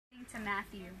to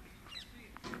Matthew.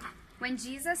 When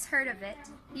Jesus heard of it,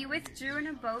 he withdrew in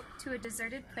a boat to a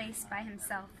deserted place by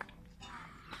himself.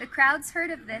 The crowds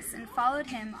heard of this and followed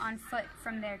him on foot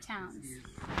from their towns.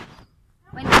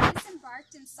 When he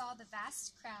disembarked and saw the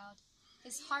vast crowd,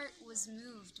 his heart was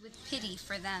moved with pity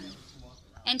for them,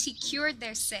 and he cured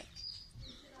their sick.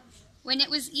 When it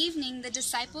was evening, the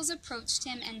disciples approached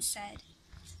him and said,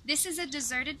 "This is a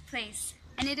deserted place,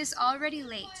 and it is already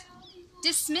late.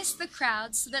 Dismiss the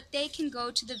crowd so that they can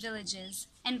go to the villages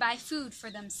and buy food for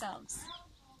themselves."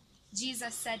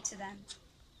 Jesus said to them,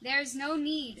 "There is no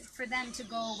need for them to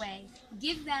go away.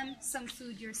 Give them some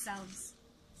food yourselves."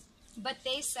 But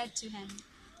they said to him,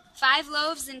 "5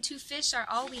 loaves and 2 fish are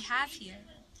all we have here."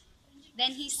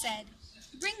 Then he said,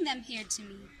 "Bring them here to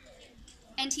me."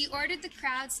 And he ordered the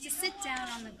crowds to sit down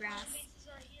on the grass.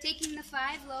 Taking the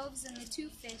 5 loaves and the 2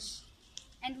 fish,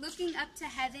 and looking up to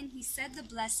heaven, he said the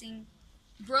blessing,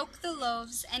 broke the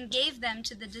loaves, and gave them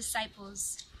to the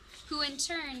disciples, who in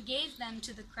turn gave them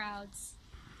to the crowds.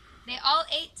 They all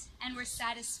ate and were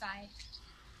satisfied,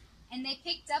 and they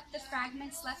picked up the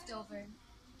fragments left over,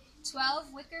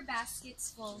 12 wicker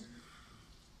baskets full.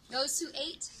 Those who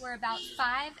ate were about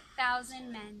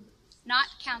 5,000 men,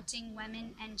 not counting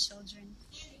women and children.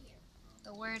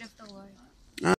 The word of the Lord.